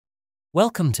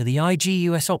Welcome to the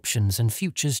IGUS Options and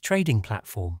Futures Trading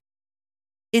Platform.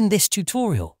 In this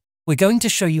tutorial, we're going to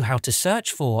show you how to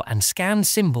search for and scan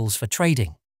symbols for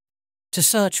trading. To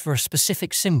search for a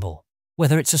specific symbol,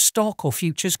 whether it's a stock or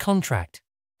futures contract,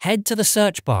 head to the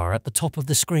search bar at the top of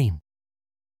the screen.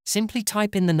 Simply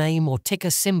type in the name or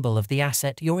ticker symbol of the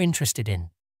asset you're interested in.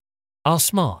 Our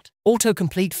smart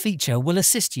autocomplete feature will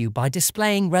assist you by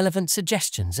displaying relevant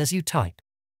suggestions as you type.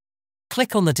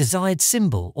 Click on the desired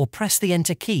symbol or press the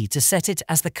Enter key to set it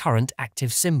as the current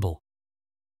active symbol.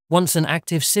 Once an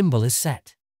active symbol is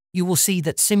set, you will see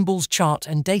that symbols, chart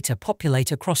and data populate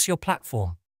across your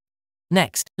platform.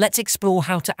 Next, let's explore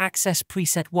how to access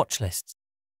preset watchlists.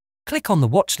 Click on the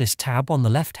Watchlist tab on the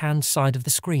left-hand side of the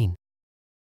screen.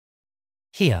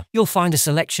 Here, you'll find a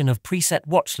selection of preset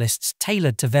watchlists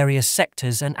tailored to various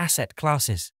sectors and asset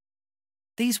classes.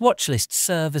 These watchlists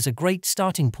serve as a great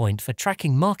starting point for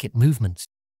tracking market movements.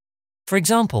 For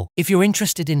example, if you're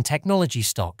interested in technology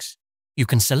stocks, you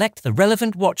can select the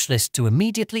relevant watchlist to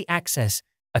immediately access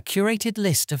a curated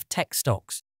list of tech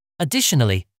stocks.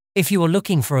 Additionally, if you are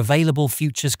looking for available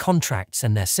futures contracts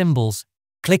and their symbols,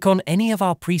 click on any of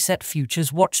our preset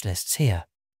futures watchlists here.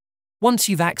 Once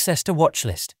you've accessed a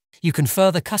watchlist, you can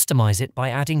further customize it by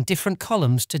adding different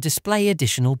columns to display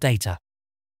additional data.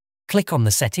 Click on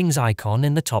the settings icon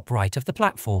in the top right of the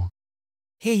platform.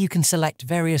 Here you can select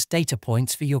various data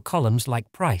points for your columns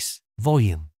like price,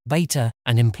 volume, beta,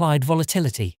 and implied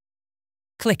volatility.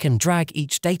 Click and drag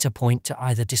each data point to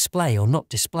either display or not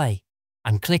display,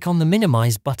 and click on the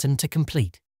Minimize button to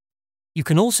complete. You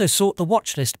can also sort the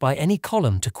watchlist by any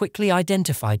column to quickly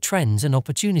identify trends and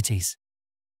opportunities.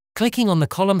 Clicking on the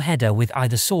column header with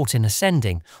either sort in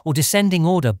ascending or descending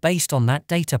order based on that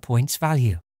data point's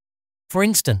value. For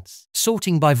instance,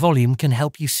 sorting by volume can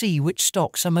help you see which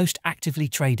stocks are most actively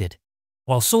traded,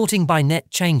 while sorting by net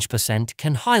change percent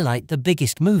can highlight the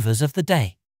biggest movers of the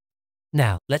day.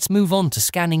 Now, let's move on to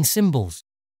scanning symbols.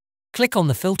 Click on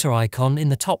the filter icon in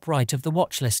the top right of the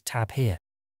Watchlist tab here.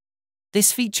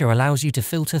 This feature allows you to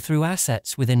filter through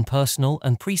assets within personal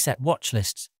and preset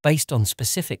watchlists based on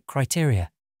specific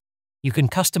criteria. You can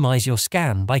customize your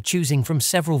scan by choosing from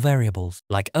several variables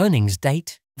like earnings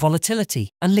date, volatility,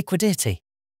 and liquidity.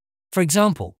 For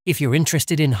example, if you're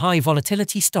interested in high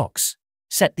volatility stocks,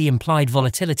 set the implied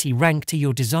volatility rank to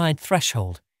your desired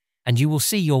threshold, and you will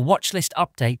see your watchlist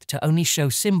update to only show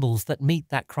symbols that meet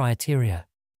that criteria.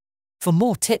 For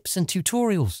more tips and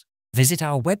tutorials, visit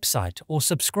our website or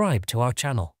subscribe to our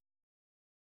channel.